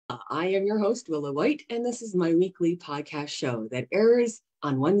I am your host, Willa White, and this is my weekly podcast show that airs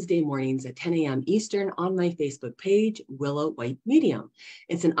on Wednesday mornings at 10 a.m. Eastern on my Facebook page, Willa White Medium.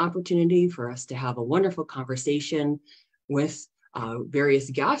 It's an opportunity for us to have a wonderful conversation with various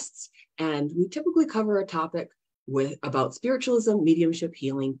guests, and we typically cover a topic about spiritualism, mediumship,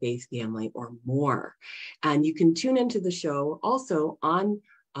 healing, faith, family, or more. And you can tune into the show also on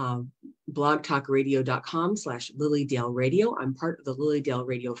blogtalkradio.com/Lily Dale Radio. I'm part of the Lily Dale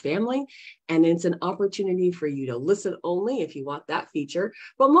Radio family, and it's an opportunity for you to listen only if you want that feature.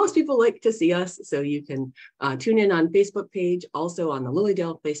 But most people like to see us, so you can tune in on Facebook page, also on the Lily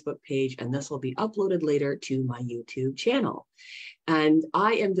Dale Facebook page, and this will be uploaded later to my YouTube channel. And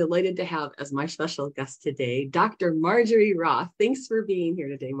I am delighted to have as my special guest today, Dr. Marjorie Roth. Thanks for being here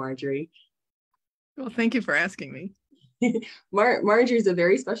today, Marjorie. Well, thank you for asking me. Marjorie's a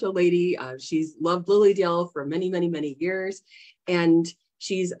very special lady. She's loved Lily Dale for many, many, many years. And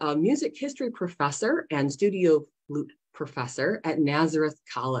she's a music history professor and studio flute professor at Nazareth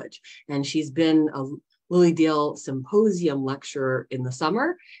College. And she's been a Lily Dale Symposium lecturer in the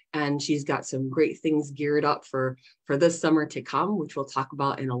summer. And she's got some great things geared up for this summer to come, which we'll talk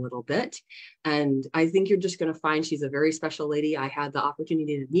about in a little bit. And I think you're just going to find she's a very special lady. I had the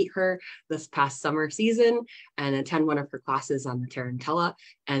opportunity to meet her this past summer season and attend one of her classes on the Tarantella,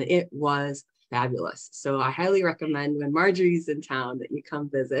 and it was fabulous. So I highly recommend when Marjorie's in town that you come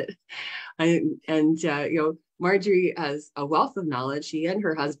visit. Marjorie has a wealth of knowledge. She and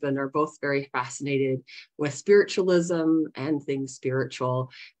her husband are both very fascinated with spiritualism and things spiritual.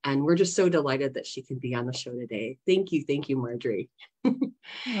 And we're just so delighted that she can be on the show today. Thank you, Marjorie.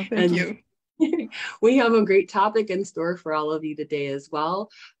 Well, thank you. We have a great topic in store for all of you today as well,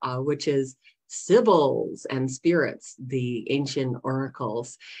 which is SIBYLS and spirits, the ancient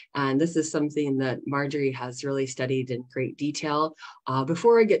oracles. And this is something that Marjorie has really studied in great detail.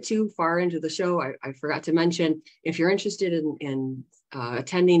 Before I get too far into the show, I forgot to mention, if you're interested in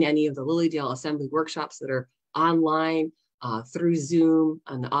attending any of the Lily Dale Assembly workshops that are online through Zoom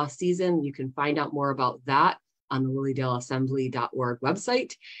on the off season, you can find out more about that on the lilydaleassembly.org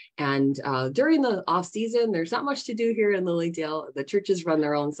website. And during the off season, there's not much to do here in Lily Dale. The churches run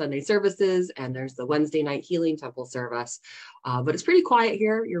their own Sunday services, and there's the Wednesday night healing temple service. But it's pretty quiet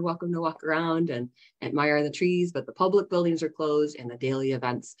here. You're welcome to walk around and admire the trees, but the public buildings are closed and the daily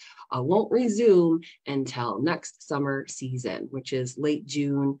events won't resume until next summer season, which is late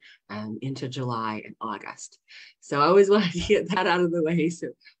June and into July and August. So I always wanted to get that out of the way, so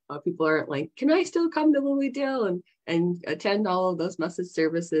people aren't like, can I still come to Lily Dale and attend all of those message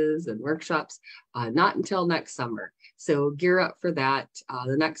services and workshops? Not until next summer. So gear up for that.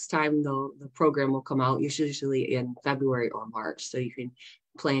 The next time the program will come out is usually in February or March. So you can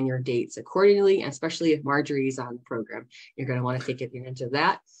plan your dates accordingly, especially if Marjorie's on the program. You're going to want to take advantage of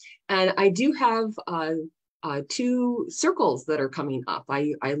that. And I do have 2 circles that are coming up.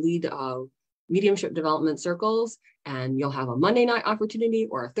 I lead mediumship development circles, and you'll have a Monday night opportunity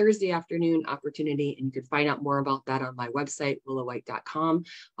or a Thursday afternoon opportunity, and you can find out more about that on my website, willawhite.com,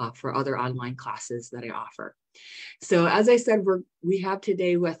 for other online classes that I offer. So as I said, we have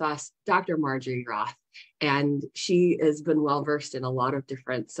today with us Dr. Marjorie Roth, and she has been well-versed in a lot of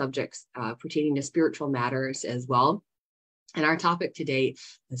different subjects pertaining to spiritual matters as well. And our topic today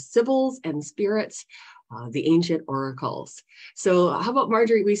is SIBYLS and spirits, the ancient oracles. So how about,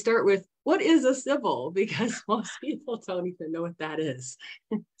 Marjorie, we start with, what is a SIBYL? Because most people don't even know what that is.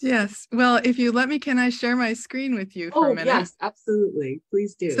 Yes. Well, if you let me, can I share my screen with you for a minute? Yes, absolutely.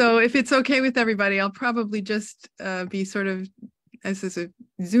 Please do. So if it's okay with everybody, I'll probably just be sort of,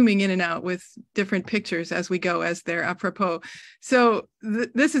 zooming in and out with different pictures as we go, as they're apropos. So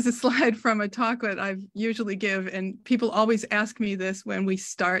this is a slide from a talk that I usually give, and people always ask me this when we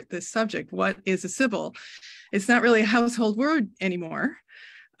start this subject: what is a SIBYL? It's not really a household word anymore.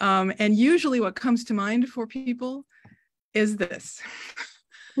 And usually what comes to mind for people is this.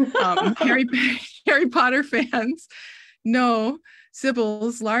 Harry Potter fans know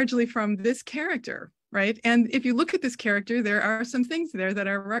SIBYLS largely from this character, right? And if you look at this character, there are some things there that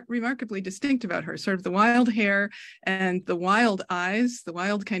are remarkably distinct about her, sort of the wild hair and the wild eyes, the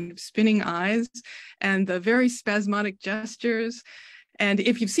wild kind of spinning eyes, and the very spasmodic gestures. And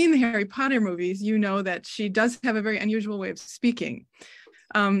if you've seen the Harry Potter movies, you know that she does have a very unusual way of speaking.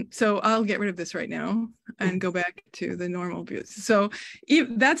 So I'll get rid of this right now and go back to the normal views. So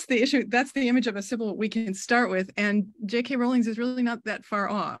that's the issue. That's the image of a SIBYL we can start with. And J.K. Rowling's is really not that far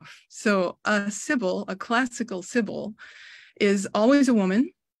off. So a SIBYL, a classical SIBYL, is always a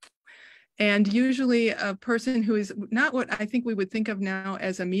woman, and usually a person who is not what I think we would think of now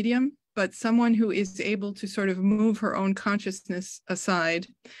as a medium. but someone who is able to sort of move her own consciousness aside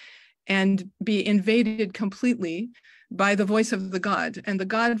and be invaded completely by the voice of the god. And the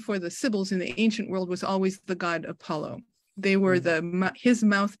god for the Sibyls in the ancient world was always the god Apollo. They were his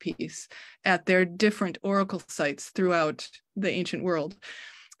mouthpiece at their different oracle sites throughout the ancient world.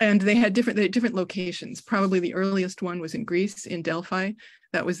 And they had different locations. Probably the earliest one was in Greece, in Delphi.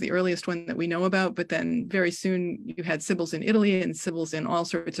 That was the earliest one that we know about. But then very soon you had Sibyls in Italy and Sibyls in all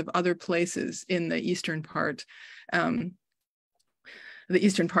sorts of other places in the eastern part of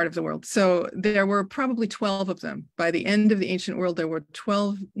the world. So there were probably 12 of them. By the end of the ancient world, there were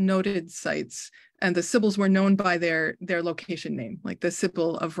 12 noted sites, and the Sibyls were known by their location name, like the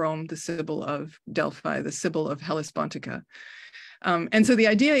Sibyl of Rome, the Sibyl of Delphi, the Sibyl of Hellespontica. And so the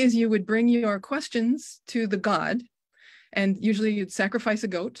idea is you would bring your questions to the god, and usually you'd sacrifice a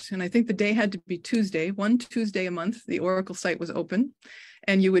goat. And I think the day had to be Tuesday, one Tuesday a month, the oracle site was open.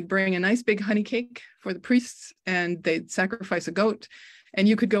 And you would bring a nice big honey cake for the priests, and they'd sacrifice a goat. And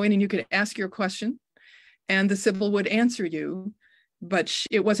you could go in and you could ask your question, and the Sibyl would answer you, but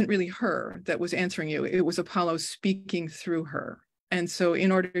it wasn't really her that was answering you. It was Apollo speaking through her. And so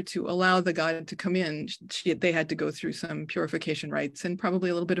in order to allow the god to come in, they had to go through some purification rites and probably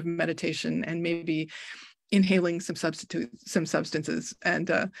a little bit of meditation and maybe inhaling some substances.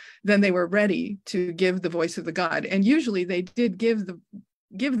 And then they were ready to give the voice of the god. And usually they did give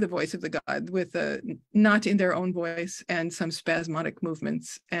the voice of the god with not in their own voice and some spasmodic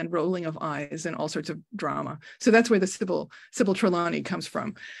movements and rolling of eyes and all sorts of drama. So that's where the Sibyl Trelawney comes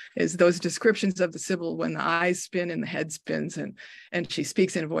from, is those descriptions of the Sibyl when the eyes spin and the head spins and she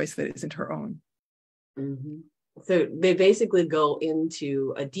speaks in a voice that isn't her own. Mm-hmm. So they basically go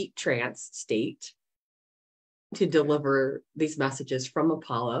into a deep trance state to deliver these messages from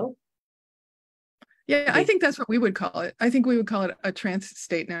Apollo. Yeah, I think that's what we would call it. I think we would call it a trance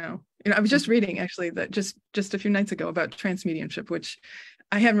state now. I was just reading actually that just a few nights ago about trance mediumship, which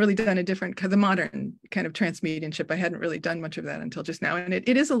I haven't really done the modern kind of trance mediumship. I hadn't really done much of that until just now. And it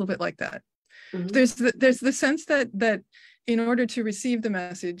is a little bit like that. Mm-hmm. There's the sense that in order to receive the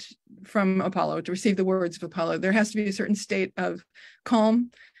message from Apollo, to receive the words of Apollo, there has to be a certain state of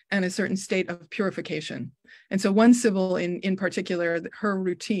calm and a certain state of purification. And so one Sibyl in particular, her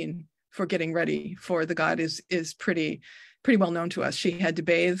routine for getting ready for the god is pretty well known to us. She had to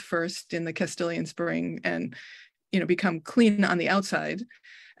bathe first in the Castilian spring and become clean on the outside,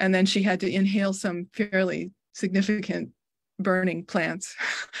 and then she had to inhale some fairly significant burning plants,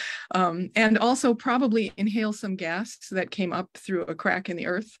 and also probably inhale some gas that came up through a crack in the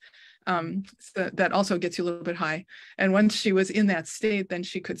earth. So that also gets you a little bit high. And once she was in that state, then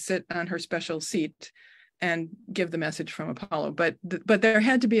she could sit on her special seat and give the message from Apollo. But there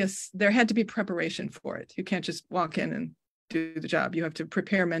had to be preparation for it. You can't just walk in and do the job. You have to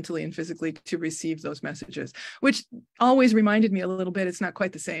prepare mentally and physically to receive those messages, which always reminded me a little bit. It's not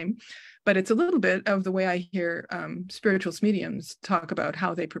quite the same, but it's a little bit of the way I hear spiritualist mediums talk about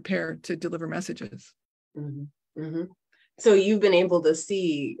how they prepare to deliver messages. Mm-hmm. Mm-hmm. So you've been able to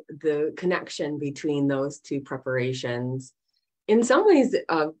see the connection between those two preparations. In some ways,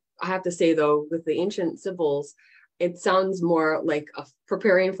 I have to say, though, with the ancient Sibyls, it sounds more like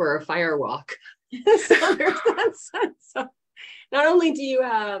preparing for a fire walk. So there's that sense of, not only do you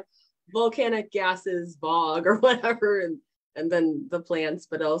have volcanic gases, bog or whatever, and then the plants,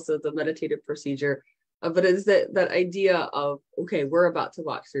 but also the meditative procedure. But it's that idea of, okay, we're about to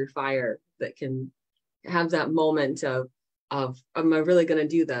walk through fire, that can have that moment of am I really going to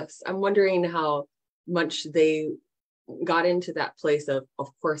do this? I'm wondering how much they got into that place of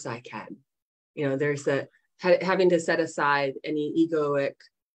course I can. There's that having to set aside any egoic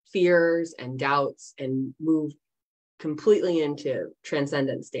fears and doubts and move completely into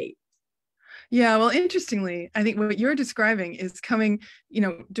transcendent state. Yeah, well, interestingly, I think what you're describing is coming,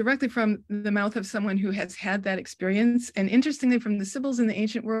 directly from the mouth of someone who has had that experience. And interestingly, from the Sibyls in the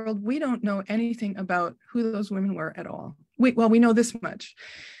ancient world, we don't know anything about who those women were at all. We know this much.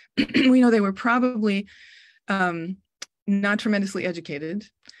 We know they were probably not tremendously educated.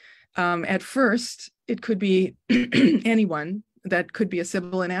 At first, it could be anyone that could be a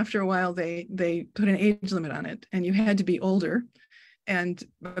Sibyl, and after a while, they put an age limit on it, and you had to be older and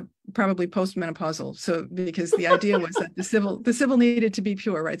probably postmenopausal. So because the idea was that the Sibyl needed to be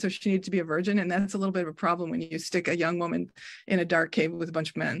pure, right? So she needed to be a virgin, and that's a little bit of a problem when you stick a young woman in a dark cave with a bunch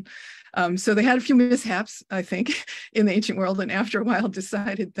of men. So they had a few mishaps, I think, in the ancient world, and after a while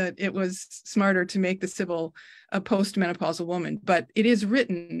decided that it was smarter to make the Sibyl a postmenopausal woman. But it is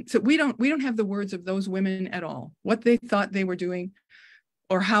written, so we don't have the words of those women at all. What they thought they were doing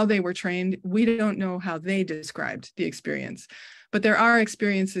or how they were trained, we don't know how they described the experience. But there are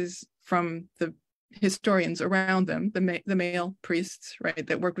experiences from the historians around them, the male priests, right,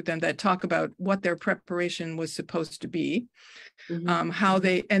 that worked with them, that talk about what their preparation was supposed to be, how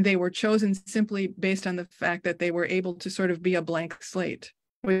they were chosen simply based on the fact that they were able to sort of be a blank slate,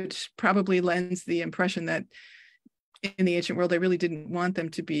 which probably lends the impression that in the ancient world, they really didn't want them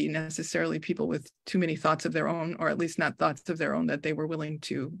to be necessarily people with too many thoughts of their own, or at least not thoughts of their own that they were willing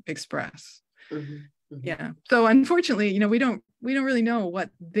to express. Yeah. So unfortunately, we don't really know what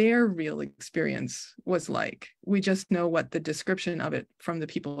their real experience was like. We just know what the description of it from the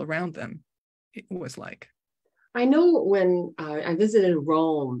people around them was like. I know when I visited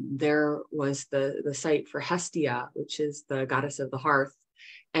Rome, there was the site for Hestia, which is the goddess of the hearth,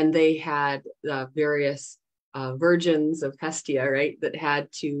 and they had various virgins of Hestia, right, that had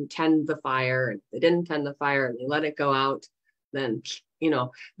to tend the fire. And they didn't tend the fire and they let it go out, then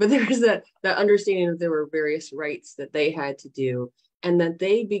but there's that understanding that there were various rites that they had to do, and that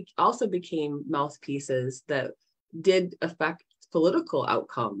they also became mouthpieces that did affect political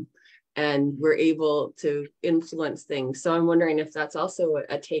outcome and were able to influence things. So I'm wondering if that's also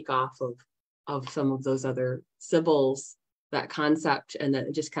a takeoff of some of those other sibyls, that concept, and that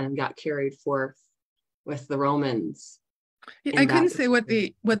it just kind of got carried forth with the Romans. I couldn't say what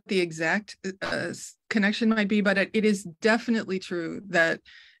the exact connection might be, but it is definitely true that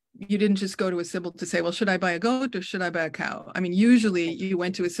you didn't just go to a sibyl to say, well, should I buy a goat or should I buy a cow? I mean, usually you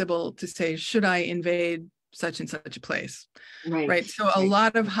went to a sibyl to say, should I invade such and such a place? Right. So a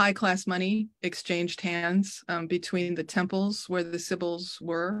lot of high class money exchanged hands between the temples where the sibyls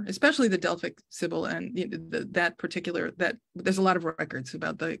were, especially the Delphic sibyl, and that there's a lot of records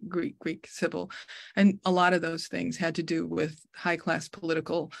about the Greek sibyl, and a lot of those things had to do with high class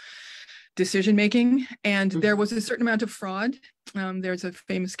political decision making. And there was a certain amount of fraud. There's a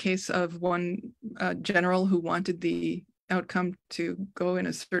famous case of one general who wanted the outcome to go in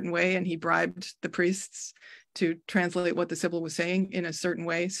a certain way, and he bribed the priests to translate what the sibyl was saying in a certain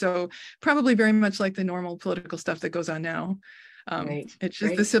way. So probably very much like the normal political stuff that goes on now. It's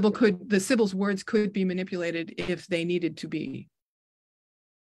just the sibyl's words could be manipulated if they needed to be.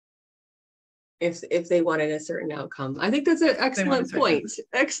 If they wanted a certain outcome. I think that's an excellent point.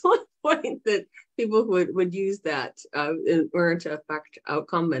 Excellent point that people would use that in order to affect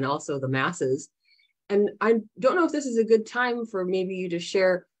outcome and also the masses. And I don't know if this is a good time for maybe you to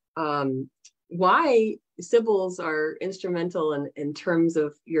share why sibyls are instrumental in terms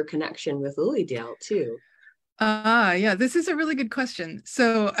of your connection with Lily Dale too. Yeah, this is a really good question.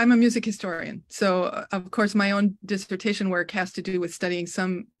 So I'm a music historian. So of course, my own dissertation work has to do with studying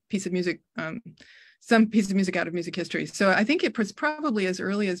some piece of music out of music history. So I think it was probably as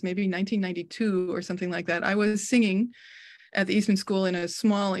early as maybe 1992 or something like that. I was singing at the Eastman School in a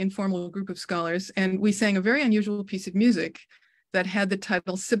small informal group of scholars, and we sang a very unusual piece of music that had the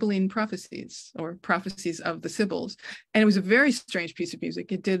title Sibylline Prophecies, or Prophecies of the Sibyls. And it was a very strange piece of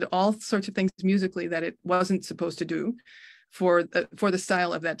music. It did all sorts of things musically that it wasn't supposed to do for the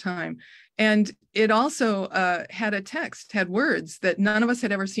style of that time. And it also had words that none of us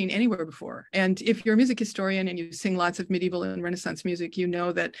had ever seen anywhere before. And if you're a music historian and you sing lots of medieval and Renaissance music, you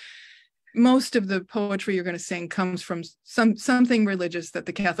know that most of the poetry you're going to sing comes from something religious that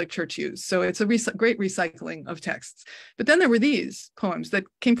the Catholic Church used. So it's a great recycling of texts. But then there were these poems that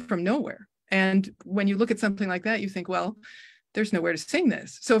came from nowhere. And when you look at something like that, you think, well, there's nowhere to sing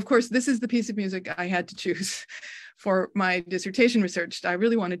this. So of course, this is the piece of music I had to choose for my dissertation research. I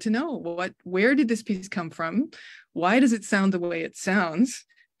really wanted to know where did this piece come from? Why does it sound the way it sounds?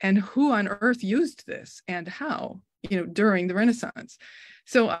 And who on earth used this and how, during the Renaissance?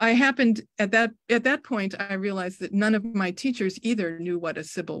 So I happened at that point, I realized that none of my teachers either knew what a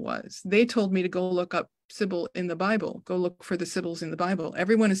sibyl was. They told me to go look up sibyl in the Bible, go look for the sibyls in the Bible.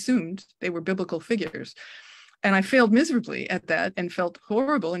 Everyone assumed they were biblical figures. And I failed miserably at that and felt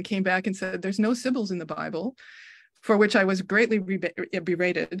horrible and came back and said, there's no sibyls in the Bible, for which I was greatly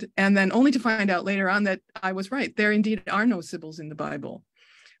berated. And then only to find out later on that I was right. There indeed are no sibyls in the Bible,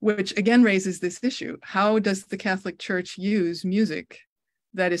 which again raises this issue. How does the Catholic Church use music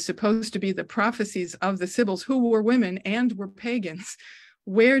that is supposed to be the prophecies of the sibyls, who were women and were pagans?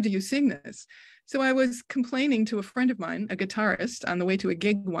 Where do you sing this? So I was complaining to a friend of mine, a guitarist, on the way to a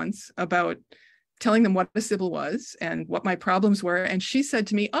gig once about telling them what a sibyl was and what my problems were. And she said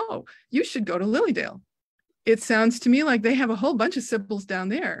to me, oh, you should go to Lily Dale. It sounds to me like they have a whole bunch of sibyls down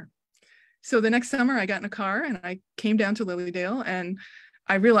there. So the next summer I got in a car and I came down to Lily Dale, and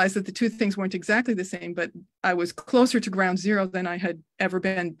I realized that the two things weren't exactly the same, but I was closer to ground zero than I had ever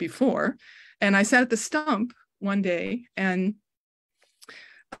been before. And I sat at the stump one day, and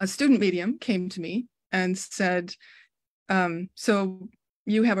a student medium came to me and said, so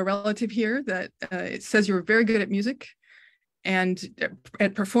you have a relative here that it says you're very good at music and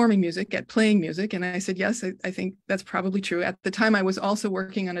at performing music, at playing music. And I said, yes, I think that's probably true. At the time, I was also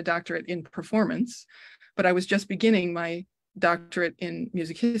working on a doctorate in performance, but I was just beginning my doctorate in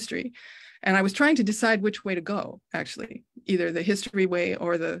music history. And I was trying to decide which way to go, actually, either the history way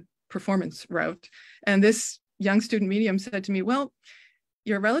or the performance route. And this young student medium said to me, well,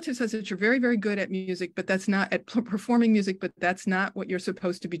 your relative says that you're very, very good at music, but that's not at performing music, but that's not what you're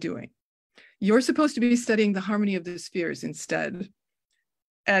supposed to be doing. You're supposed to be studying the harmony of the spheres instead.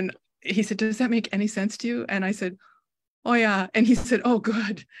 And he said, does that make any sense to you? And I said, oh yeah. And he said, oh,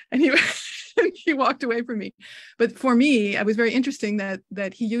 good. And he walked away from me. But for me, it was very interesting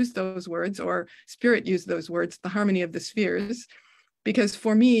that he used those words, or Spirit used those words, the harmony of the spheres, because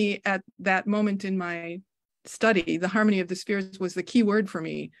for me at that moment in my study, the harmony of the spheres was the key word for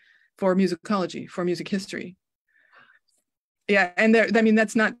me for musicology, for music history. Yeah, and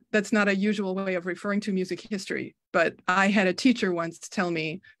that's not a usual way of referring to music history, but I had a teacher once tell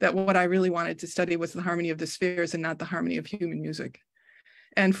me that what I really wanted to study was the harmony of the spheres and not the harmony of human music.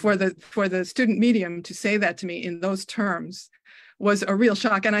 And for the student medium to say that to me in those terms was a real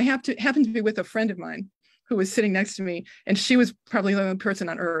shock. And I happened to be with a friend of mine who was sitting next to me, and she was probably the only person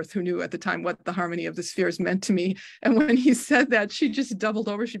on earth who knew at the time what the harmony of the spheres meant to me. And when he said that, she just doubled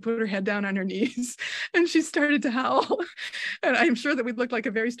over, she put her head down on her knees and she started to howl. And I'm sure that we looked like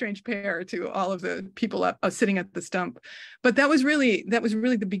a very strange pair to all of the people sitting at the stump. But that was really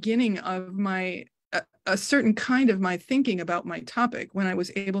the beginning of my a certain kind of my thinking about my topic, when I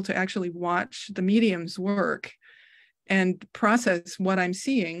was able to actually watch the medium's work and process what I'm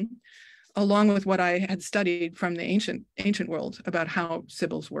seeing, along with what I had studied from the ancient world about how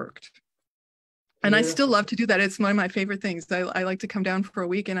Sibyls worked. And I still love to do that. It's one of my favorite things. I like to come down for a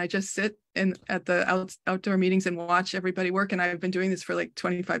week and I just sit at the outdoor meetings and watch everybody work. And I've been doing this for like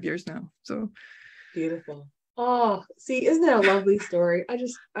 25 years now. So beautiful. Oh, see, isn't that a lovely story? I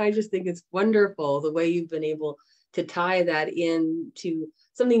just think it's wonderful the way you've been able to tie that into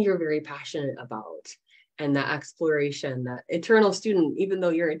something you're very passionate about. And that exploration, that eternal student, even though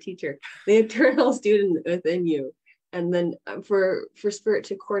you're a teacher, the eternal student within you. And then for Spirit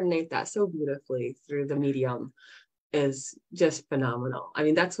to coordinate that so beautifully through the medium is just phenomenal. I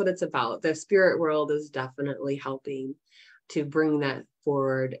mean, that's what it's about. The spirit world is definitely helping to bring that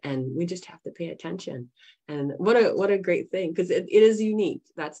forward, and we just have to pay attention. And what a great thing, because it is unique.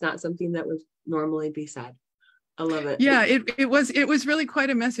 That's not something that would normally be said. I love it. Yeah, it was really quite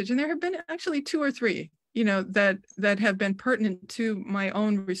a message. And there have been actually 2 or 3 that have been pertinent to my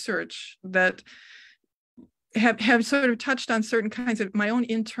own research, that have sort of touched on certain kinds of my own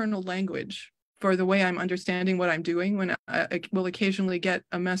internal language for the way I'm understanding what I'm doing, when I will occasionally get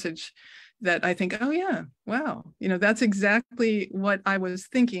a message that I think, oh yeah, wow, that's exactly what I was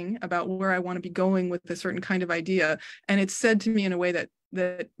thinking about, where I want to be going with a certain kind of idea. And it's said to me in a way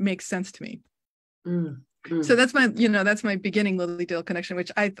that makes sense to me. So that's my beginning Lily Dale connection,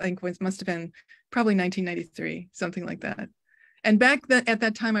 which I think must have been probably 1993, something like that. And back at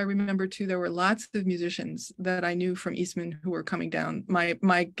that time, I remember too, there were lots of musicians that I knew from Eastman who were coming down.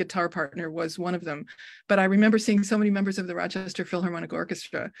 My guitar partner was one of them, but I remember seeing so many members of the Rochester Philharmonic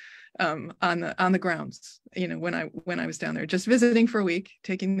Orchestra on the grounds, when I was down there, just visiting for a week,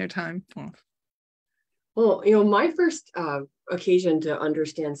 taking their time off. Well, my first occasion to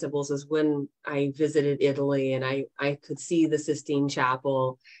understand Sibyls is when I visited Italy, and I could see the Sistine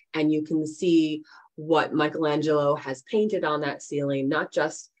Chapel, and you can see what Michelangelo has painted on that ceiling, not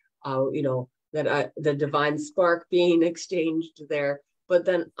just, that the divine spark being exchanged there, but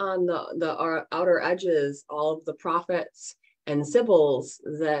then on the outer edges, all of the prophets and Sibyls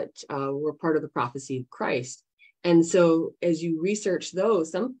that were part of the prophecy of Christ. And so as you research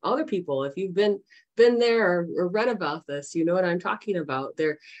those, some other people, if you've been there or read about this, you know what I'm talking about.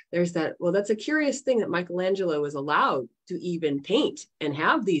 There's that, well, that's a curious thing that Michelangelo was allowed to even paint and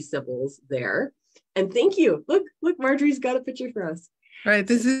have these Sibyls there. And thank you. Look, Marjorie's got a picture for us. Right.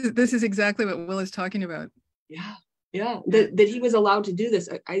 This is exactly what Will is talking about. Yeah. That he was allowed to do this.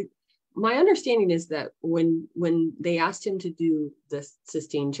 My understanding is that when they asked him to do the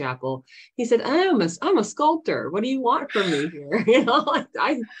Sistine Chapel, he said, I'm a sculptor. What do you want from me here?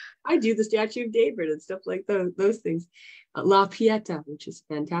 I do the Statue of David and stuff like those things. La Pieta, which is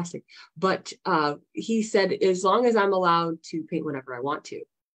fantastic. But he said, as long as I'm allowed to paint whatever I want to.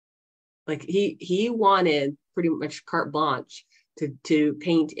 Like he wanted pretty much carte blanche to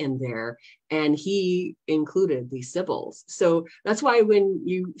paint in there, and he included these Sibyls. So that's why when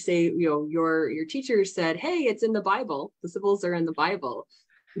you say, your teacher said, hey, it's in the Bible, the Sibyls are in the Bible,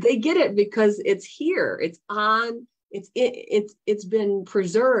 they get it because it's here, it's on it's been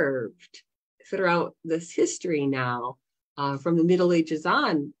preserved throughout this history now. From the Middle Ages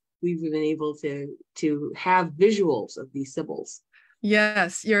on, we've been able to have visuals of these Sibyls.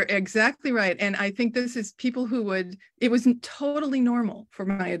 Yes, you're exactly right. And I think this is people it was totally normal for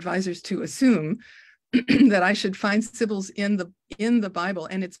my advisors to assume that I should find Sibyls in the Bible.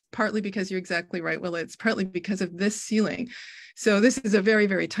 And it's partly because you're exactly right, Willa. It's partly because of this ceiling. So this is a very,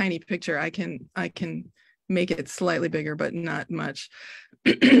 very tiny picture. I can make it slightly bigger, but not much.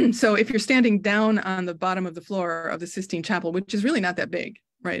 So if you're standing down on the bottom of the floor of the Sistine Chapel, which is really not that big,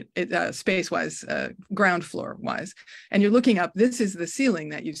 right? Space-wise, ground floor-wise, and you're looking up, this is the ceiling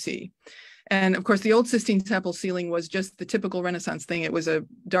that you see. And of course, the old Sistine Chapel ceiling was just the typical Renaissance thing. It was a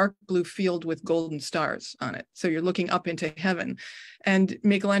dark blue field with golden stars on it. So you're looking up into heaven. And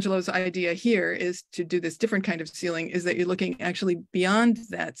Michelangelo's idea here is to do this different kind of ceiling, is that you're looking actually beyond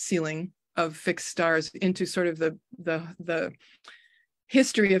that ceiling of fixed stars into sort of the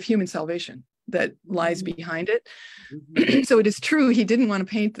history of human salvation that lies behind it. Mm-hmm. So it is true he didn't want to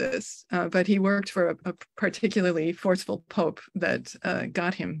paint this, but he worked for a particularly forceful pope that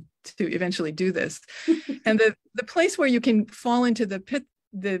got him to eventually do this. And the place where you can fall into the pit,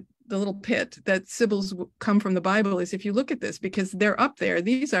 the little pit that Sibyls come from the Bible, is if you look at this, because they're up there,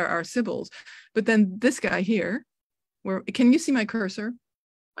 these are our Sibyls. But then this guy here, can you see my cursor?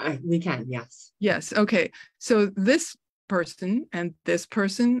 We can, yes. Yes, okay. So this person and this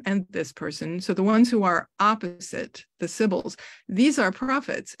person and this person, so the ones who are opposite the Sibyls, these are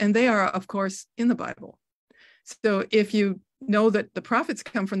prophets, and they are, of course, in the Bible. So if you know that the prophets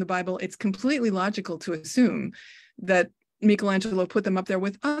come from the Bible, it's completely logical to assume that Michelangelo put them up there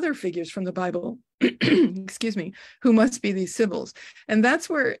with other figures from the Bible, excuse me, who must be these Sibyls. And that's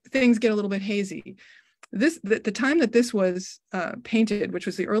where things get a little bit hazy. The time that this was painted, which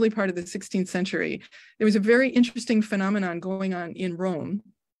was the early part of the 16th century, there was a very interesting phenomenon going on in Rome,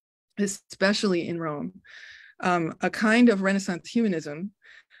 especially in Rome, a kind of Renaissance humanism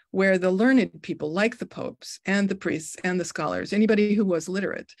where the learned people, like the popes and the priests and the scholars, anybody who was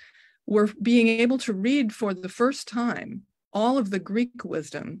literate, were being able to read for the first time all of the Greek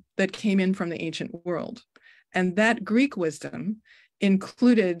wisdom that came in from the ancient world. And that Greek wisdom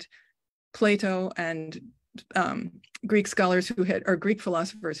included Plato and Greek scholars or Greek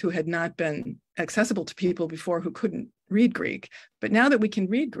philosophers who had not been accessible to people before who couldn't read Greek. But now that we can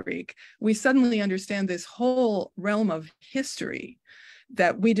read Greek, we suddenly understand this whole realm of history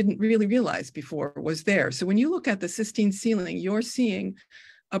that we didn't really realize before was there. So when you look at the Sistine ceiling, you're seeing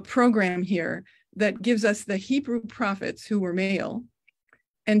a program here that gives us the Hebrew prophets who were male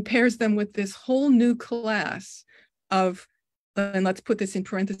and pairs them with this whole new class of, and let's put this in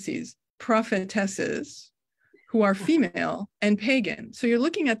parentheses, prophetesses who are female and pagan. So you're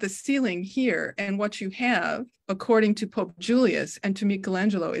looking at the ceiling here, and what you have, according to Pope Julius and to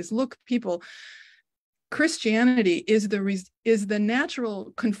Michelangelo, is, look, people, Christianity is the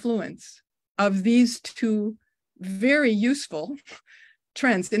natural confluence of these two very useful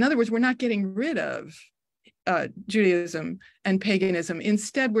trends. In other words, we're not getting rid of Judaism and paganism.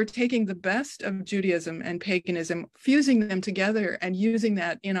 Instead, we're taking the best of Judaism and paganism, fusing them together and using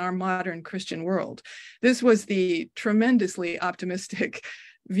that in our modern Christian world. This was the tremendously optimistic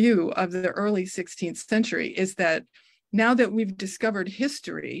view of the early 16th century, is that now that we've discovered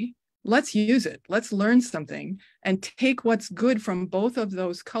history, let's use it. Let's learn something and take what's good from both of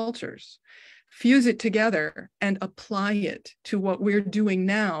those cultures, fuse it together, and apply it to what we're doing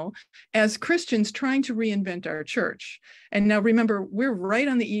now as Christians trying to reinvent our church. And now remember, we're right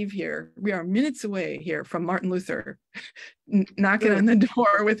on the eve here. We are minutes away here from Martin Luther knocking on the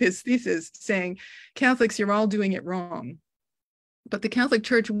door with his thesis saying, Catholics, you're all doing it wrong. But the Catholic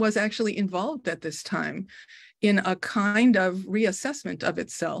Church was actually involved at this time in a kind of reassessment of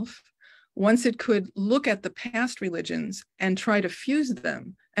itself, once it could look at the past religions and try to fuse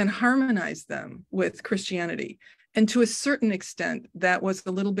them and harmonize them with Christianity. And to a certain extent, that was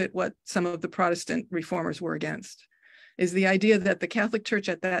a little bit what some of the Protestant reformers were against, is the idea that the Catholic Church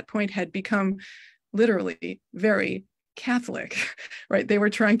at that point had become literally very Catholic, right? They were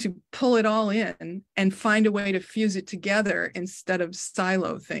trying to pull it all in and find a way to fuse it together instead of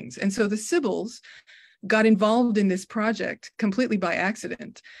silo things. And so the Sibyls got involved in this project completely by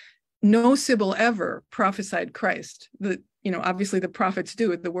accident. No Sibyl ever prophesied Christ. Obviously the prophets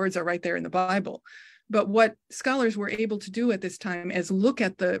do it. The words are right there in the Bible. But what scholars were able to do at this time is look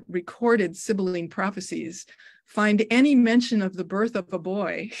at the recorded Sibylline prophecies, find any mention of the birth of a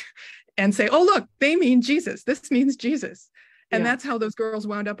boy, and say, oh, look, they mean Jesus. This means Jesus. And that's how those girls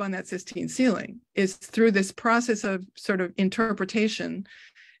wound up on that Sistine ceiling, is through this process of sort of interpretation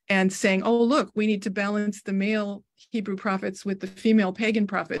and saying, oh, look, we need to balance the male Hebrew prophets with the female pagan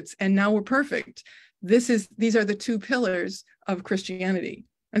prophets, and now we're perfect. These are the two pillars of Christianity.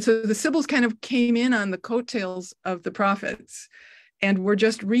 And so the Sibyls kind of came in on the coattails of the prophets and were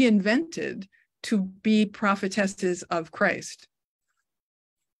just reinvented to be prophetesses of Christ.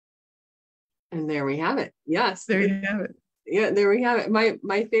 And there we have it. Yes. There you have it. Yeah, there we have it.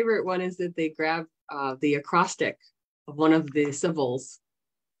 My favorite one is that they grabbed the acrostic of one of the Sibyls.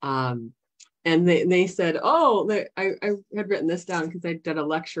 And they said, oh, I had written this down because I did a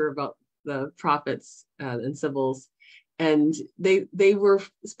lecture about the prophets and Sibyls. And they were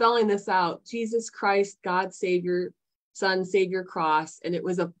spelling this out: Jesus Christ, God, Savior, Son, Savior, Cross. And it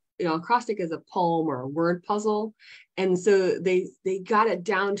was acrostic is a poem or a word puzzle. And so they got it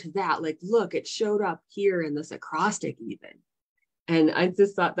down to that, like, look, it showed up here in this acrostic even. And I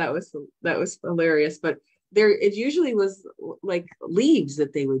just thought that was hilarious. But it usually was like leaves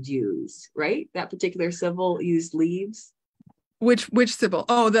that they would use, right? That particular Sibyl used leaves. Which Sibyl?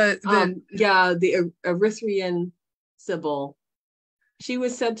 Oh, the Erythraean Sibyl. She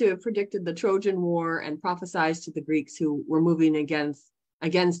was said to have predicted the Trojan War and prophesied to the Greeks who were moving against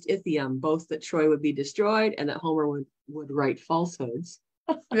Ithhium, both that Troy would be destroyed and that Homer would write falsehoods.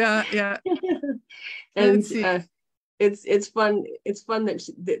 Yeah. And it's fun. It's fun that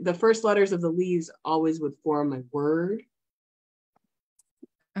the first letters of the leaves always would form a word.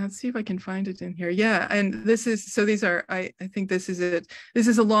 Let's see if I can find it in here. Yeah, and these are. I think this is it. This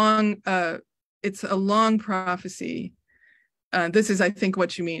is a long. It's a long prophecy. This is, I think,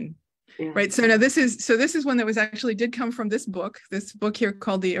 what you mean. Yeah. Right. So now this is one that did come from this book here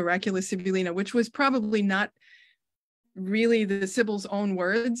called the Oracula Sibyllina, which was probably not really the Sibyl's own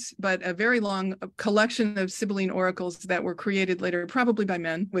words, but a very long collection of Sibylline oracles that were created later, probably by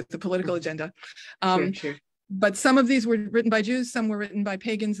men with the political agenda. Sure. But some of these were written by Jews, some were written by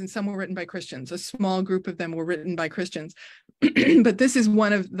pagans, and some were written by Christians. A small group of them were written by Christians. But this is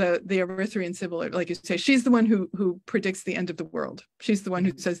one of the Erythraean Sibyl, like you say. She's the one who predicts the end of the world. She's the one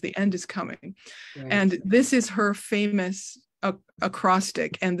who says the end is coming. Right. And this is her famous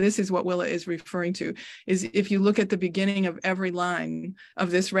acrostic, and this is what Willa is referring to, is if you look at the beginning of every line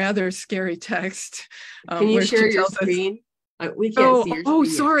of this rather scary text. Can you share your screen? We can't see your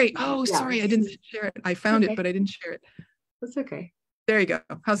screen. Sorry. Sorry, I didn't share it. I found it, but I didn't share it. That's okay. There you go.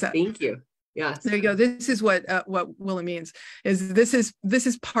 How's that? Thank you. Yes. There you go. This is what Willa means. This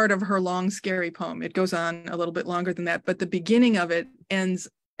is part of her long, scary poem. It goes on a little bit longer than that, but the beginning of it ends.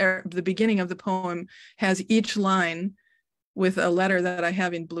 The beginning of the poem has each line with a letter that I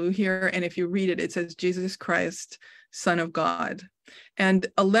have in blue here, and if you read it, it says Jesus Christ, Son of God. And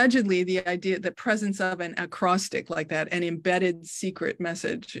allegedly, the presence of an acrostic like that, an embedded secret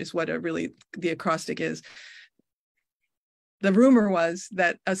message, is what the acrostic is. The rumor was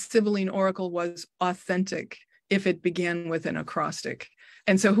that a Sibylline oracle was authentic if it began with an acrostic.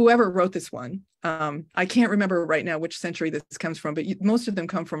 And so whoever wrote this one, I can't remember right now which century this comes from, but most of them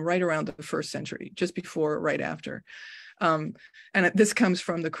come from right around the 1st century, just before or right after. And this comes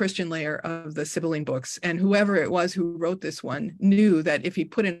from the Christian layer of the Sibylline books. And whoever it was who wrote this one knew that if he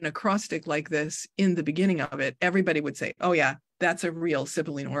put an acrostic like this in the beginning of it, everybody would say, oh yeah, that's a real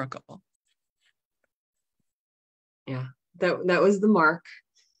Sibylline oracle. Yeah, that was the mark.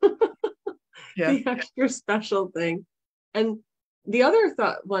 Yeah. The extra special thing. And the other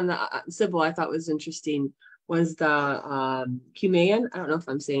Sibyl I thought was interesting was the Cumaean. I don't know if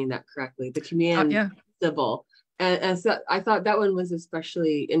I'm saying that correctly. The Cumaean Sibyl. And so I thought that one was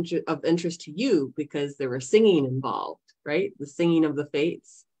especially of interest to you because there was singing involved, right? The singing of the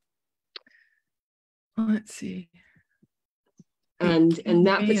fates. Well, let's see. And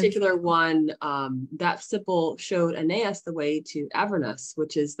that particular one, that Sibyl showed Aeneas the way to Avernus,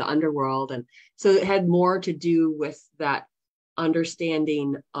 which is the underworld. And so it had more to do with that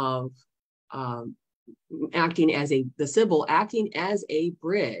understanding of the Sibyl acting as a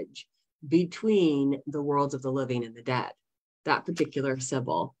bridge between the worlds of the living and the dead, that particular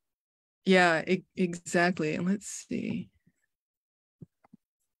Sibyl. Yeah, exactly. And let's see.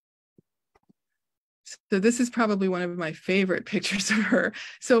 So this is probably one of my favorite pictures of her.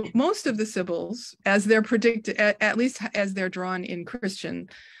 So most of the Sibyls, as they're predicted, at least as they're drawn in Christian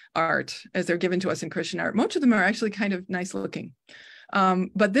art, as they're given to us in Christian art, most of them are actually kind of nice looking.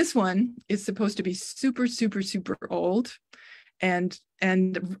 But this one is supposed to be super, super, super old and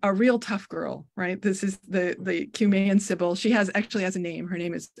a real tough girl, right? This is the Cumaean Sibyl. She actually has a name. Her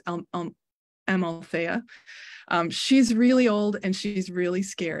name is Amalthea. She's really old and she's really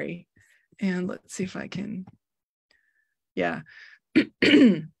scary. And let's see if I can, yeah.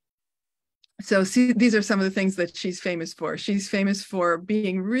 So see, these are some of the things that she's famous for. She's famous for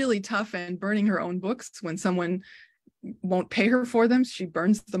being really tough and burning her own books when someone won't pay her for them. She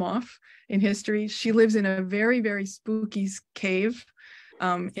burns them off in history. She lives in a very, very spooky cave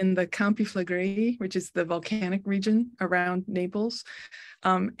in the Campi Flegrei, which is the volcanic region around Naples.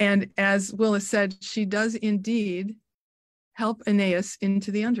 And as Willa said, she does indeed help Aeneas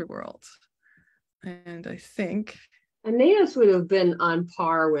into the underworld. And I think Aeneas would have been on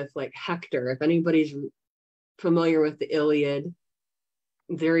par with like Hector. If anybody's familiar with the Iliad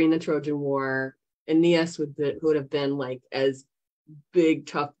during the Trojan War, Aeneas would have been like as big,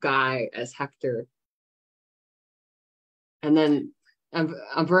 tough guy as Hector. And then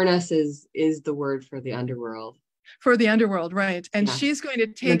Avernus is the word for the underworld. For the underworld, right. And yeah. She's going to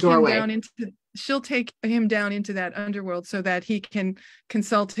take him down into, she'll take him down into that underworld so that he can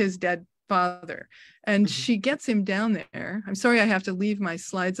consult his dead father. And she gets him down there. I'm sorry I have to leave my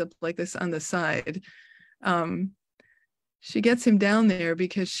slides up like this on the side. She gets him down there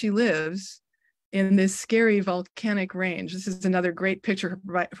because she lives in this scary volcanic range. This is another great picture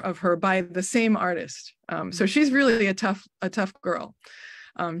of her by the same artist. So she's really a tough girl.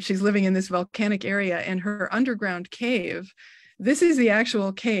 She's living in this volcanic area, and her underground cave, this is the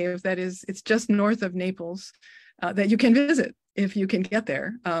actual cave it's just north of Naples that you can visit if you can get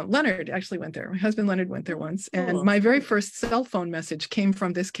there. Leonard actually went there. My husband Leonard went there once, and my very first cell phone message came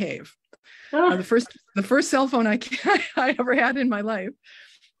from this cave. The first cell phone I ever had in my life.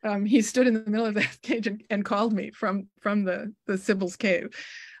 He stood in the middle of that cage and called me from the SIBYLS cave.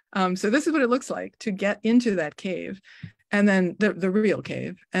 So this is what it looks like to get into that cave, and then the real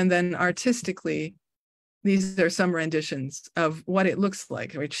cave. And then artistically, these are some renditions of what it looks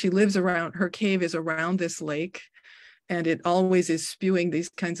like. Right? She lives around, her cave is around this lake, and it always is spewing these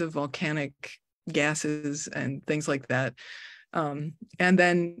kinds of volcanic gases and things like that. And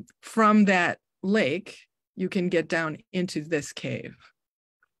then from that lake, you can get down into this cave.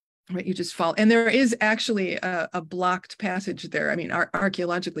 Right, you just fall, and there is actually a blocked passage there. I mean,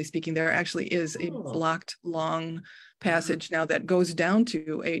 archaeologically speaking, there actually is a blocked long passage now that goes down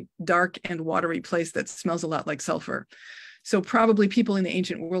to a dark and watery place that smells a lot like sulfur. So probably people in the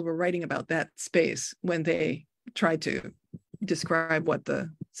ancient world were writing about that space when they tried to describe what the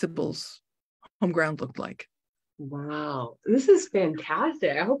SIBYLS home ground looked like. Wow, this is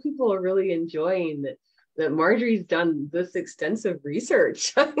fantastic. I hope people are really enjoying that Marjorie's done this extensive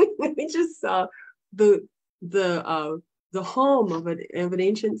research. We just saw the home of an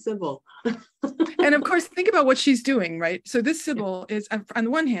ancient Sibyl. And of course, think about what she's doing, right? So this Sibyl is, on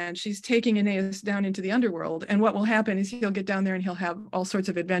the one hand, she's taking Aeneas down into the underworld, and what will happen is he'll get down there and he'll have all sorts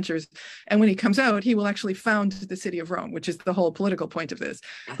of adventures. And when he comes out, he will actually found the city of Rome, which is the whole political point of this.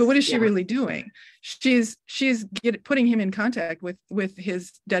 Yes, but what is she really doing? She's putting him in contact with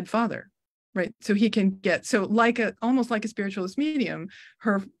his dead father. Right, so he can get, so almost like a spiritualist medium,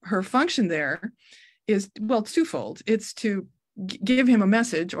 her function there is, well, twofold. It's to give him a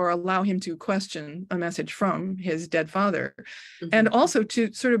message or allow him to question a message from his dead father, and also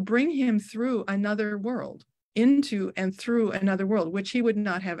to sort of bring him through another world, into and through another world, which he would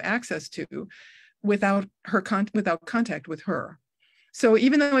not have access to without contact with her. So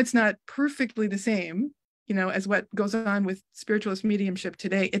even though it's not perfectly the same, as what goes on with spiritualist mediumship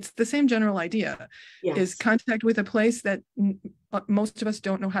today, it's the same general idea. Yes. Is contact with a place that most of us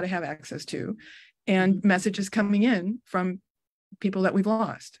don't know how to have access to, and messages coming in from people that we've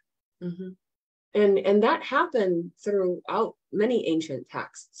lost. And that happened throughout many ancient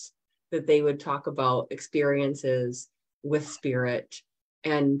texts, that they would talk about experiences with spirit,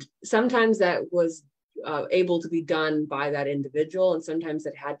 and sometimes that was able to be done by that individual, and sometimes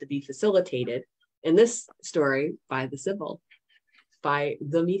it had to be facilitated. In this story, by the Sibyl, by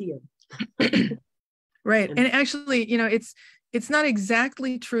the medium. Right. And actually, it's not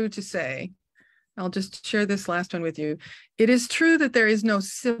exactly true to say, I'll just share this last one with you. It is true that there is no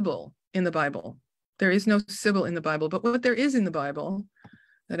Sibyl in the Bible. There is no Sibyl in the Bible, but what there is in the Bible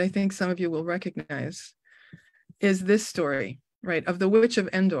that I think some of you will recognize is this story, right, of the witch of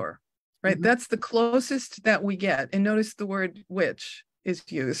Endor, right? That's the closest that we get. And notice the word witch is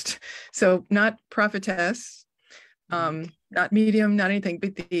used. So not prophetess, not medium, not anything,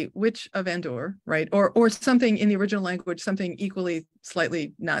 but the witch of Endor, right? Or something in the original language, something equally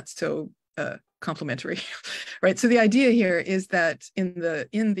slightly not so complimentary, right? So the idea here is that in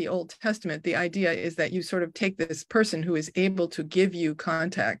the Old Testament, the idea is that you sort of take this person who is able to give you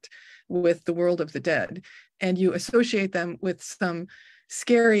contact with the world of the dead, and you associate them with some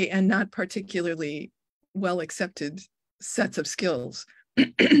scary and not particularly well accepted sets of skills.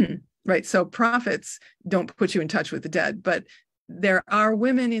 Right, so prophets don't put you in touch with the dead, but there are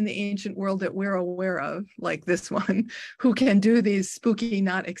women in the ancient world that we're aware of, like this one, who can do these spooky,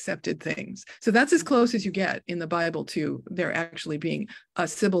 not accepted things. So that's as close as you get in the Bible to there actually being a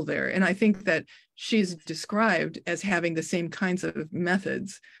Sibyl there. And I think that she's described as having the same kinds of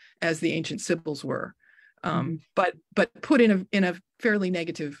methods as the ancient Sibyls were, but put in a fairly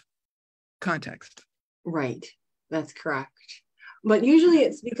negative context. Right, that's correct. But usually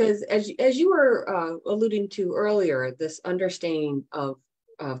it's because, as you were alluding to earlier, this understanding of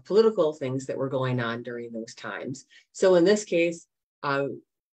political things that were going on during those times. So in this case,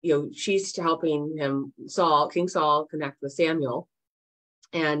 she's helping King Saul, connect with Samuel,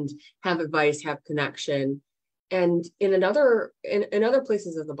 and have advice, have connection. And in other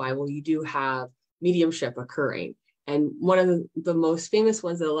places of the Bible, you do have mediumship occurring. And one of the most famous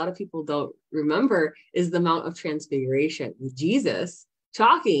ones that a lot of people don't remember is the Mount of Transfiguration, with Jesus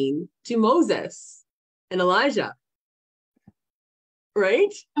talking to Moses and Elijah.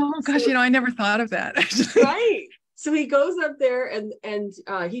 Right? Oh gosh, I never thought of that. Right. So he goes up there and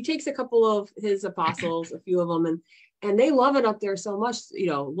he takes a couple of his apostles, a few of them, and they love it up there so much.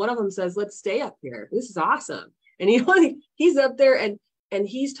 One of them says, "Let's stay up here. This is awesome." And he's up there and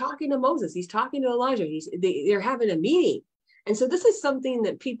he's talking to Moses. He's talking to Elijah. They're having a meeting. And so this is something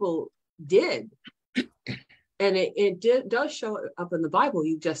that people did. And it does show up in the Bible.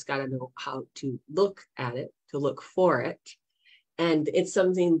 You just got to know how to look at it, to look for it. And it's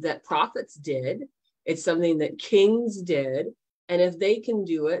something that prophets did. It's something that kings did. And if they can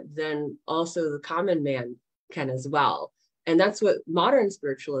do it, then also the common man can as well. And that's what modern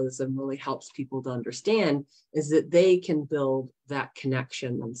spiritualism really helps people to understand, is that they can build that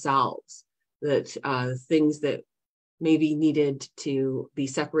connection themselves, that things that maybe needed to be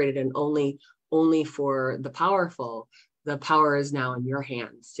separated and only for the powerful, the power is now in your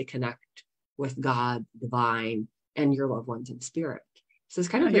hands to connect with God, divine, and your loved ones in spirit. So it's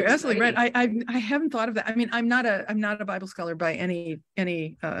kind of you're absolutely right. I haven't thought of that. I mean, I'm not a Bible scholar by any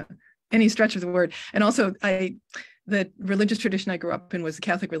stretch of the word, and also the religious tradition I grew up in was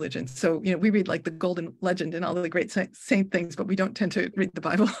Catholic religion. So, we read like the Golden Legend and all the great saint things, but we don't tend to read the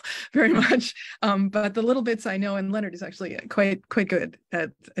Bible very much. But the little bits I know, and Leonard is actually quite good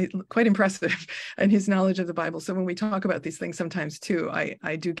at, quite impressive in his knowledge of the Bible. So when we talk about these things sometimes too,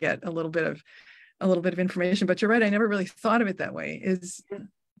 I do get a little bit of information, but you're right. I never really thought of it that way, is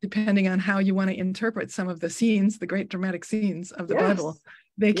depending on how you want to interpret some of the scenes, the great dramatic scenes of the Bible,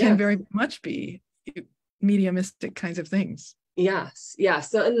 they can very much be mediumistic kinds of things. Yes.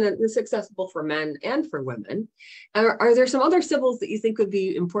 So, and it's accessible for men and for women. Are there some other Sibyls that you think would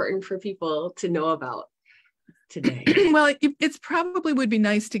be important for people to know about today? Well, it's probably would be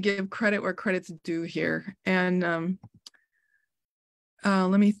nice to give credit where credit's due here. And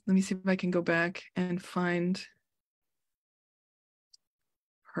let me see if I can go back and find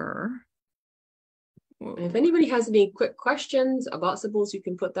her. If anybody has any quick questions about Sibyls, you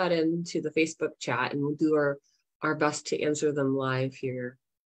can put that into the Facebook chat, and we'll do our best to answer them live here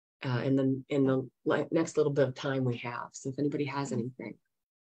in the next little bit of time we have. So if anybody has anything,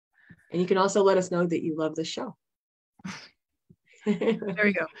 and you can also let us know that you love the show. There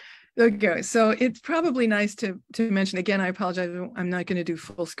you go. Okay, so it's probably nice to mention again. I apologize. I'm not going to do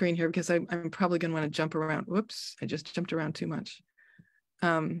full screen here because I'm probably going to want to jump around. Whoops, I just jumped around too much.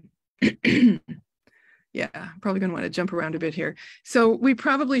 Yeah, probably going to want to jump around a bit here. So we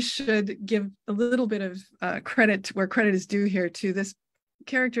probably should give a little bit of credit where credit is due here to this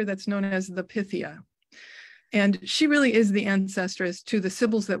character that's known as the Pythia. And she really is the ancestress to the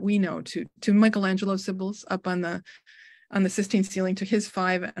Sibyls that we know, to Michelangelo's Sibyls up on the Sistine ceiling, to his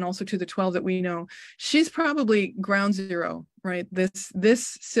 5, and also to the 12 that we know. She's probably ground zero, right?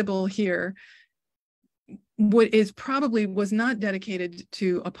 This Sibyl here was not dedicated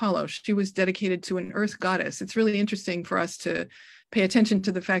to Apollo. She was dedicated to an earth goddess. It's really interesting for us to pay attention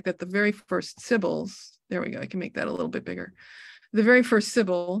to the fact that the very first Sibyls, there we go, I can make that a little bit bigger. The very first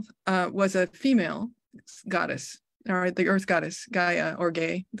Sibyl was a female goddess, or the earth goddess, Gaia or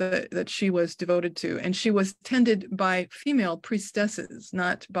Gay, that she was devoted to. And she was tended by female priestesses,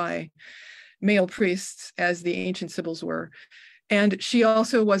 not by male priests as the ancient Sibyls were. And she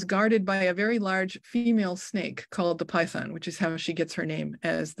also was guarded by a very large female snake called the Python, which is how she gets her name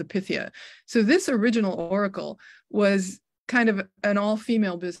as the Pythia. So this original oracle was kind of an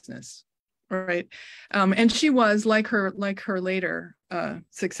all-female business, right? And she was like her later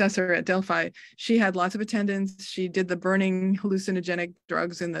successor at Delphi. She had lots of attendants. She did the burning hallucinogenic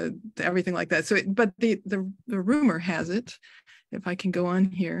drugs and the everything like that. So, but the rumor has it, if I can go on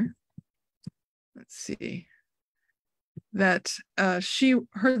here, let's see. that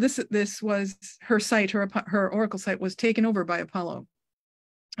this was her site, her oracle site was taken over by Apollo.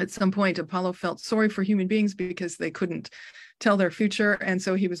 At some point, Apollo felt sorry for human beings because they couldn't tell their future. And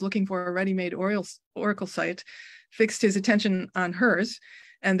so he was looking for a ready-made oracle site, fixed his attention on hers.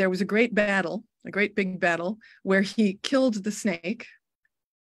 And there was a great big battle, where he killed the snake,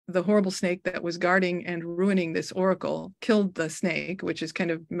 the horrible snake that was guarding and ruining this oracle, killed the snake, which is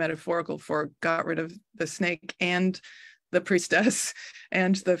kind of metaphorical for got rid of the snake and the priestess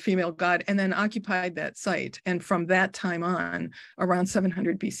and the female god, and then occupied that site. And from that time on, around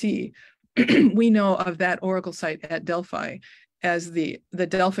 700 BC, we know of that oracle site at Delphi as the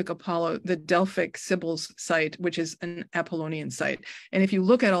Delphic SIBYLS site, which is an Apollonian site. And if you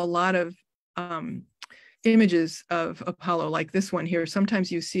look at a lot of images of Apollo, like this one here,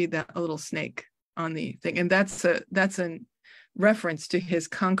 sometimes you see a little snake on the thing, and that's a reference to his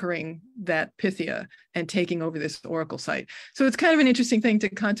conquering that Pythia and taking over this oracle site. So it's kind of an interesting thing to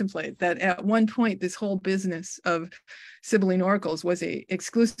contemplate, that at one point this whole business of Sibylline oracles was a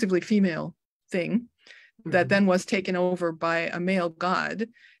exclusively female thing that then was taken over by a male god,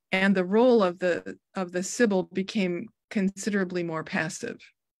 and the role of the Sibyl became considerably more passive.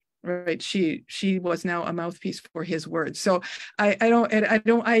 Right, she was now a mouthpiece for his words. So I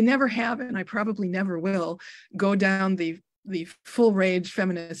never have, and I probably never will go down the full rage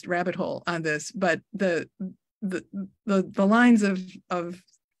feminist rabbit hole on this, but the lines of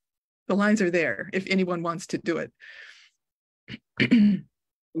the lines are there if anyone wants to do it.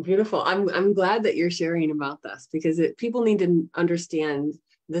 Beautiful. I'm glad that you're sharing about this, because people need to understand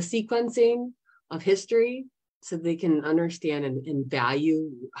the sequencing of history so they can understand and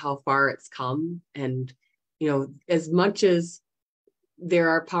value how far it's come. And as much as there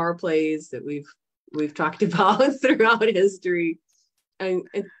are power plays that we've talked about throughout history. And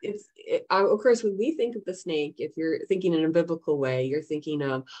of course, when we think of the snake, if you're thinking in a biblical way, you're thinking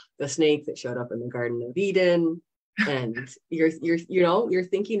of the snake that showed up in the Garden of Eden, and you're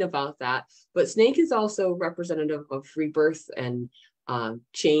thinking about that. But snake is also representative of rebirth and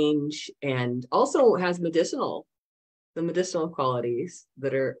change, and also has the medicinal qualities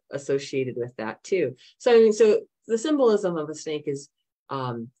that are associated with that too. So the symbolism of a snake is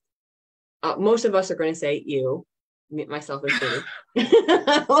most of us are going to say ew, myself included.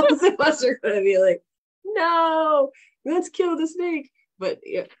 Most of us are going to be like, no, let's kill the snake. But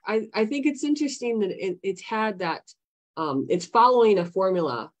I think it's interesting that it's had that, it's following a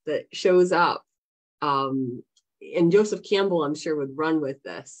formula that shows up. And Joseph Campbell, I'm sure, would run with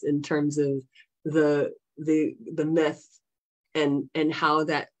this in terms of the myth and how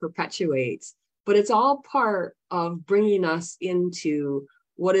that perpetuates. But it's all part of bringing us into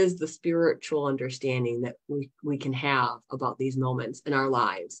what is the spiritual understanding that we can have about these moments in our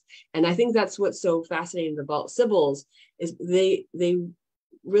lives. And I think that's what's so fascinating about SIBYLS, is they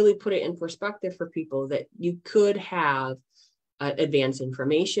really put it in perspective for people that you could have advanced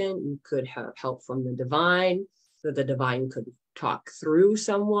information, you could have help from the divine, that the divine could talk through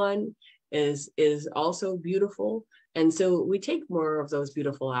someone is also beautiful. And so we take more of those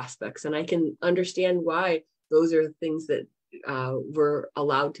beautiful aspects, and I can understand why those are things that were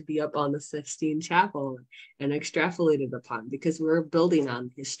allowed to be up on the Sistine Chapel and extrapolated upon, because we're building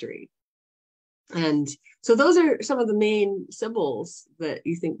on history. And so those are some of the main symbols that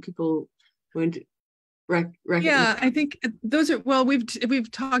you think people would recognize. Yeah, I think those are, well,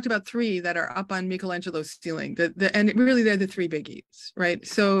 we've talked about three that are up on Michelangelo's ceiling, and really they're the three biggies, right?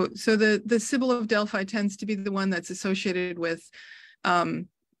 So the Sibyl of Delphi tends to be the one that's associated with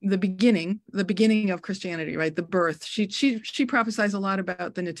the beginning of Christianity, right? The birth. She prophesies a lot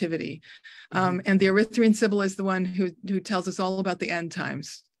about the nativity, and the Erythraean Sibyl is the one who tells us all about the end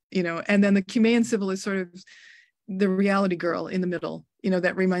times, and then the Cumaean Sibyl is sort of the reality girl in the middle,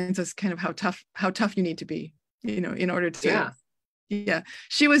 that reminds us kind of how tough you need to be, in order to, yeah.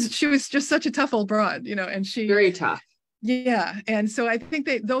 She was just such a tough old broad, and she very tough. Yeah. And so I think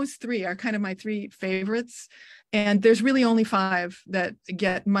those three are kind of my three favorites. And there's really only five that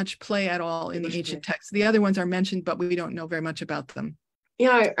get much play at all in the ancient texts. The other ones are mentioned, but we don't know very much about them.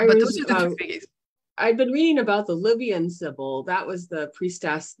 Yeah, those are the three biggies. I've been reading about the Libyan Sibyl. That was the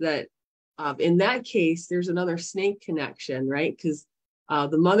priestess that, in that case, there's another snake connection, right? Because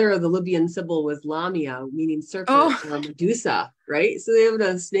the mother of the Libyan Sibyl was Lamia, meaning serpent, or Medusa, right? So they have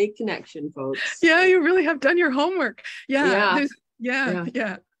a snake connection, folks. Yeah, you really have done your homework. Yeah.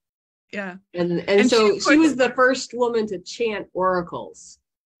 And so she was the first woman to chant oracles,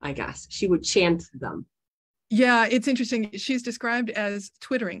 I guess. She would chant them. Yeah, it's interesting. She's described as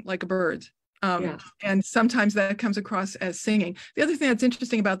twittering like a bird. Yeah. And sometimes that comes across as singing. The other thing that's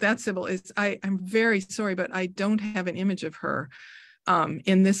interesting about that Sybil is I'm very sorry, but I don't have an image of her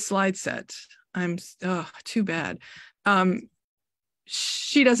in this slide set. Too bad.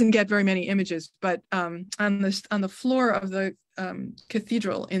 She doesn't get very many images, but on the floor of the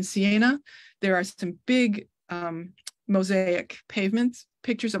cathedral in Siena, there are some big mosaic pavements,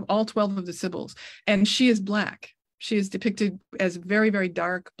 pictures of all 12 of the Sibyls, and she is black. She is depicted as very, very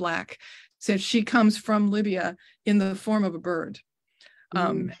dark black. So she comes from Libya in the form of a bird.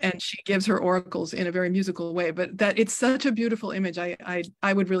 And she gives her oracles in a very musical way, but that it's such a beautiful image. I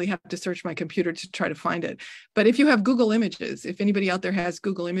would really have to search my computer to try to find it. But if you have Google Images, if anybody out there has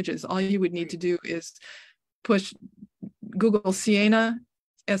Google Images, all you would need to do is push Google Siena,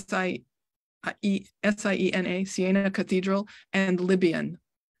 Siena, Siena Cathedral, and Libyan,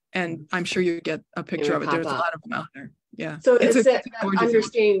 and I'm sure you get a picture of it. There's a lot of them out there. Yeah. So it's that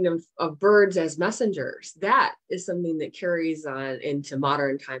understanding of birds as messengers. That is something that carries on into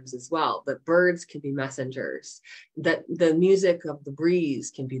modern times as well. That birds can be messengers. That the music of the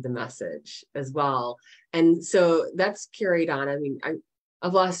breeze can be the message as well. And so that's carried on. I mean,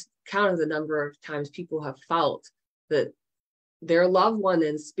 I've lost count of the number of times people have felt that their loved one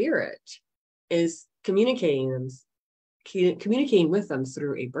in spirit is communicating with them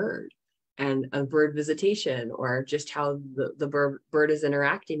through a bird and a bird visitation, or just how the bird is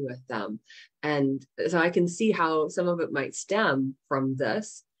interacting with them. And so I can see how some of it might stem from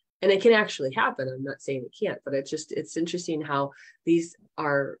this, and it can actually happen. I'm not saying it can't, but it's interesting how these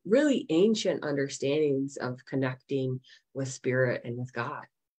are really ancient understandings of connecting with spirit and with God.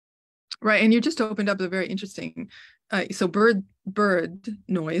 Right. And you just opened up a very interesting, so bird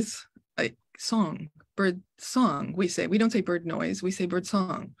noise, song, bird song. We don't say bird noise, we say bird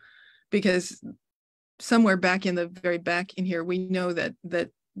song, because somewhere back in the very back in here, we know that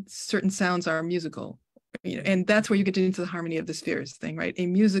certain sounds are musical, and that's where you get into the harmony of the spheres thing, right? A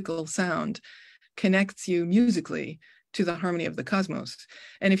musical sound connects you musically to the harmony of the cosmos.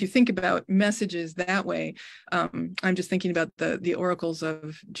 And if you think about messages that way, I'm just thinking about the oracles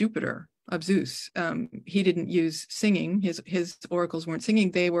of Jupiter, of Zeus. He didn't use singing. His oracles weren't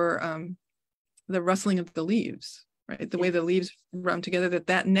singing. They were the rustling of the leaves, right? The way the leaves run together,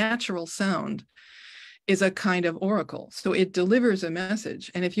 that natural sound is a kind of oracle. So it delivers a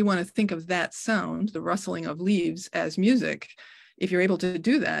message. And if you want to think of that sound, the rustling of leaves, as music, if you're able to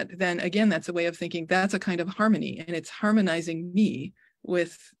do that, then again, that's a way of thinking that's a kind of harmony, and it's harmonizing me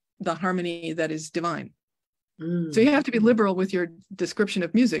with the harmony that is divine. So you have to be liberal with your description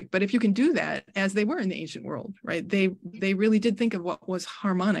of music, but if you can do that, as they were in the ancient world, right? They really did think of what was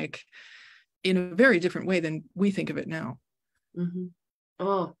harmonic in a very different way than we think of it now. Mm-hmm.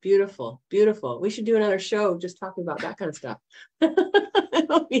 Oh, beautiful, beautiful. We should do another show just talking about that kind of stuff.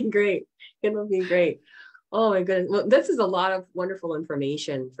 It'll be great. It'll be great. Oh my goodness. Well, this is a lot of wonderful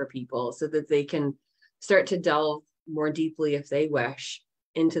information for people so that they can start to delve more deeply, if they wish,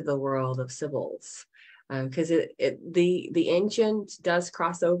 into the world of Sibyls. Because the ancient does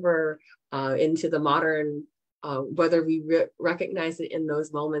cross over into the modern, whether we recognize it in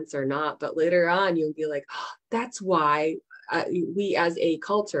those moments or not. But later on, you'll be like, oh, that's why we as a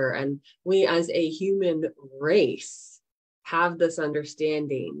culture and we as a human race have this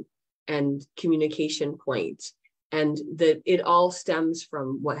understanding and communication point, and that it all stems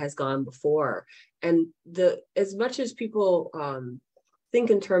from what has gone before. And as much as people think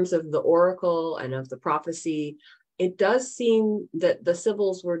in terms of the oracle and of the prophecy, it does seem that the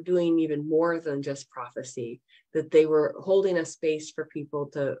Sibyls were doing even more than just prophecy, that they were holding a space for people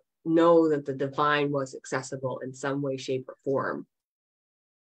to know that the divine was accessible in some way, shape, or form.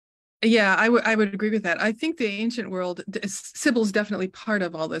 Yeah, I would agree with that. I think the ancient world, Sibyl's definitely part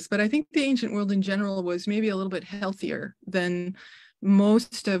of all this, but I think the ancient world in general was maybe a little bit healthier than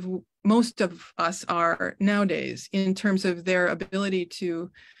most of us are nowadays, in terms of their ability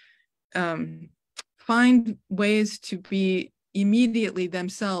to find ways to be immediately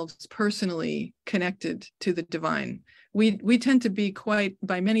themselves personally connected to the divine. We tend to be quite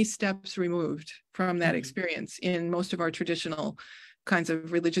by many steps removed from that experience in most of our traditional kinds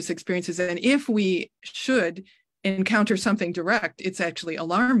of religious experiences. And if we should encounter something direct, it's actually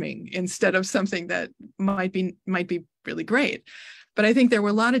alarming instead of something that might be really great. But I think there were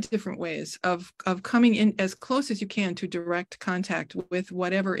a lot of different ways of coming in as close as you can to direct contact with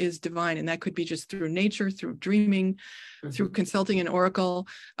whatever is divine. And that could be just through nature, through dreaming, through consulting an oracle,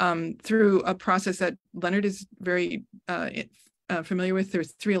 through a process that Leonard is very familiar with.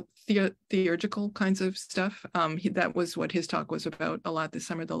 There's theurgical kinds of stuff. That was what his talk was about a lot this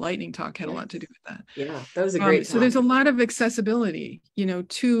summer. The lightning talk had a lot to do with that. Yeah, that was a great talk. So there's a lot of accessibility,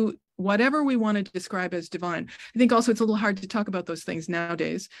 to whatever we want to describe as divine. I think also it's a little hard to talk about those things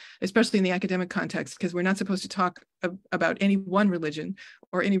nowadays, especially in the academic context, because we're not supposed to talk about any one religion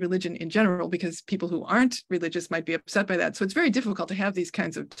or any religion in general, because people who aren't religious might be upset by that. So it's very difficult to have these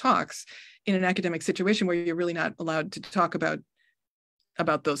kinds of talks in an academic situation where you're really not allowed to talk about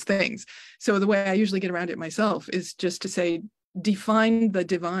those things. So the way I usually get around it myself is just to say, define the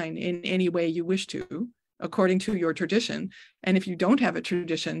divine in any way you wish to, according to your tradition. And if you don't have a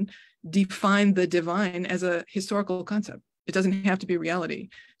tradition, define the divine as a historical concept. It doesn't have to be reality.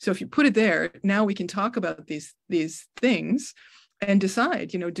 So if you put it there, now we can talk about these things and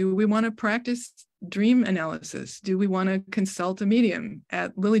decide, do we want to practice dream analysis? Do we want to consult a medium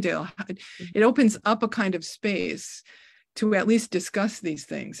at Lily Dale? It opens up a kind of space to at least discuss these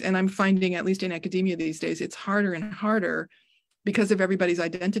things. And I'm finding, at least in academia these days, it's harder and harder because of everybody's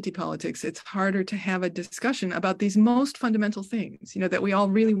identity politics. It's harder to have a discussion about these most fundamental things, that we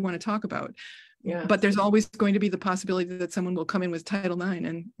all really want to talk about. Yeah. But there's always going to be the possibility that someone will come in with Title IX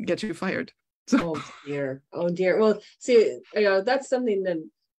and get you fired. So. Oh dear. Well, see, that's something that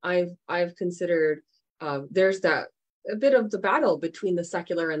I've considered. There's a bit of the battle between the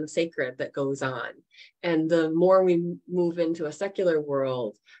secular and the sacred that goes on. And the more we move into a secular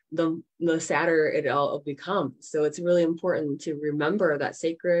world, the sadder it all becomes. So it's really important to remember that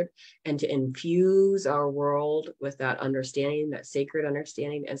sacred and to infuse our world with that understanding, that sacred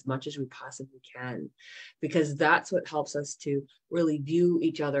understanding, as much as we possibly can, because that's what helps us to really view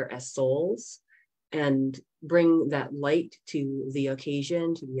each other as souls and bring that light to the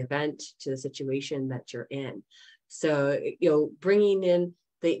occasion, to the event, to the situation that you're in. So, bringing in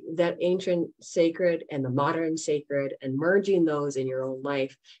that ancient sacred and the modern sacred and merging those in your own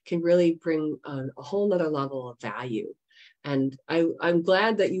life can really bring a whole nother level of value. And I'm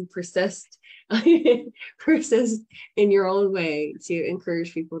glad that you persist in your own way to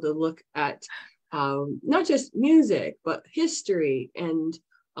encourage people to look at not just music, but history and,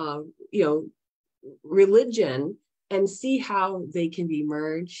 religion, and see how they can be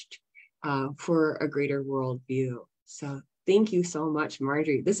merged for a greater worldview. So thank you so much,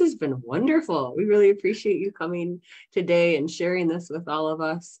 Marjorie. This has been wonderful. We really appreciate you coming today and sharing this with all of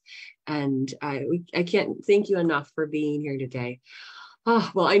us. And I can't thank you enough for being here today.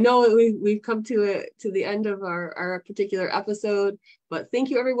 Well, I know we've come to the end of our particular episode, but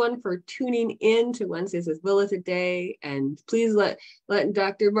thank you everyone for tuning in to Wednesdays with Willa today. And please let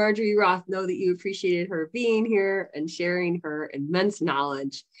Dr. Marjorie Roth know that you appreciated her being here and sharing her immense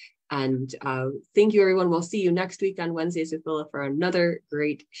knowledge. And thank you, everyone. We'll see you next week on Wednesdays with Willa for another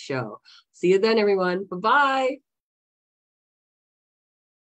great show. See you then, everyone. Bye-bye.